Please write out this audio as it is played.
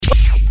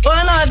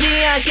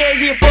novinha cheia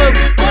de fogo.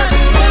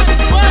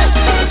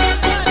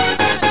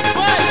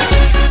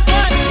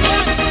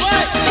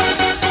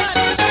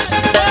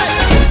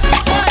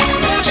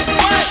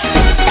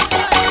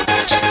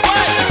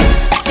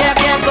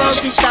 Quer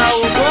conquistar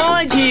o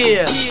bonde?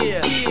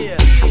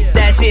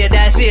 Desce,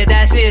 desce,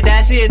 desce,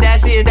 desce,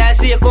 desce,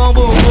 desce com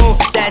bumbum.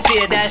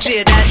 Desce,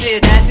 desce, desce,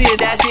 desce,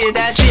 desce,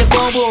 desce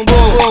com bumbum.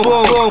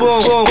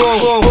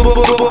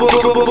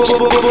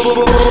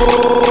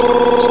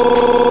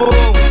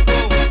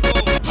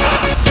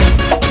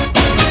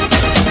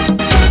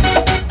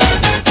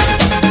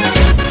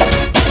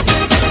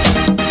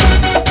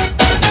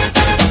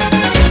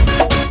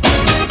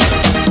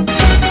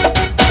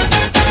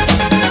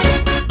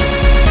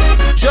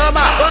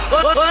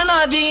 Ô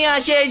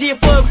novinha cheia de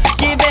fogo,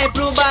 que vem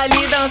pro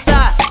baile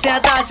dançar.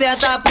 Senta,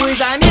 senta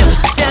pros amigos,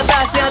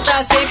 senta,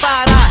 senta sem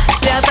parar.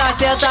 Senta,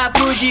 senta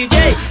pro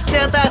DJ,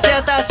 senta,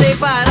 senta sem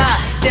parar.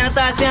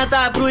 Senta,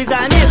 senta pros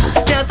amigos,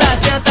 senta,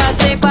 senta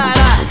sem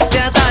parar.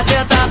 Senta,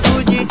 senta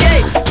pro DJ,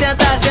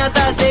 senta,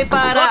 senta sem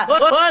parar.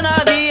 Ô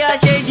novinha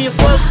cheia de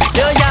fogo,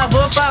 eu já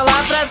vou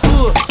falar pra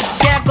tu.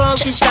 Quer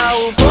conquistar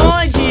o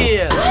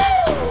bonde?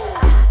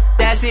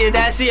 Desce,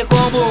 desce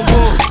com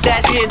bumbum,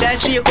 desce,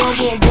 desce com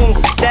bumbum,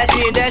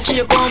 desce,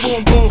 desce com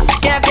bumbum.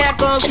 Quer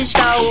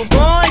conquistar o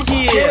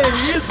bonde?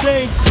 Que isso,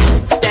 hein?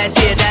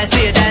 Desce,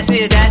 desce,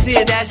 desce,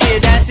 desce, desce,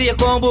 desce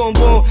com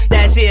bumbum.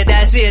 Desce,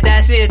 desce,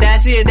 desce,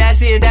 desce,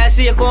 desce,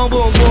 desce com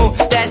bumbum.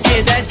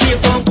 Desce, desce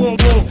com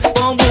bumbum,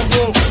 com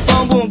bumbum,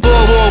 com bumbum.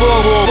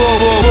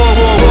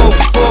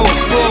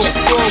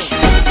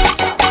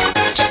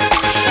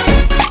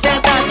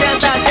 Senta,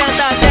 senta,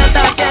 senta,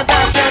 senta, senta,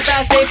 senta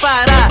sem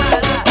parar.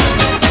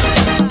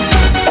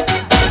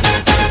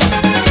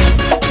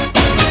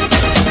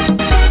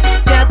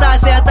 Senta,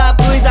 senta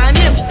pros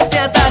amigos,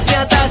 senta,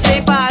 senta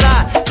sem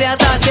parar.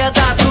 Senta,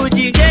 senta pro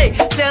DJ,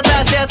 senta,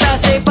 senta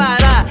sem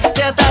parar.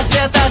 Senta,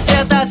 senta,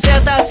 senta,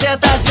 senta,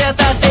 senta,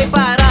 senta sem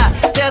parar.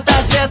 Senta,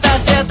 senta,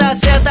 senta,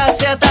 senta,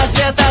 senta,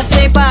 senta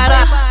sem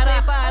parar.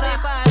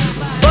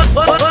 Ô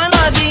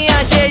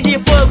novinha cheia de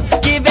fogo,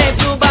 que vem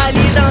pro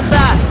baile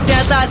dançar.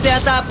 Senta,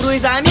 senta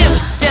pros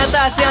amigos,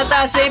 senta,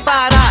 senta sem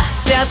parar.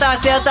 Senta,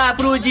 senta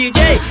pro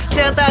DJ,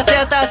 senta,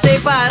 senta sem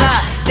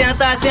parar.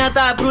 Senta,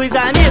 senta pros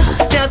amigos,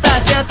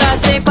 senta, senta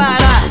sem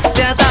parar.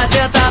 Senta,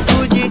 senta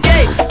pro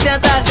DJ,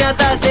 senta,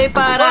 senta sem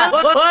parar.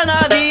 Ô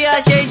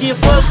novinha cheia de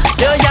fogo,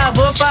 eu já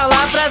vou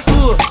falar pra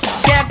tu.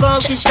 Quer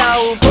conquistar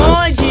o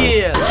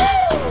bonde?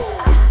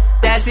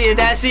 Desce,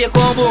 desce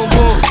com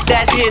bumbum,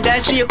 desce,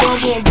 desce com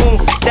bumbum,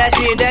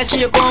 desce,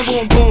 desce com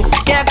bumbum.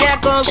 Quer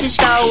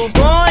conquistar o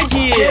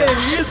bonde?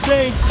 Que isso,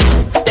 hein?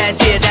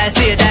 Desce,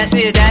 desce,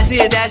 desce,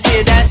 desce,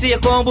 desce, desce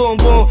com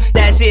bumbum.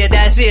 Desce,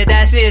 desce,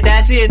 desce,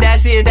 desce,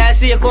 desce,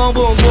 desce com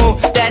bumbum.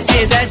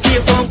 Desce,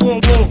 desce com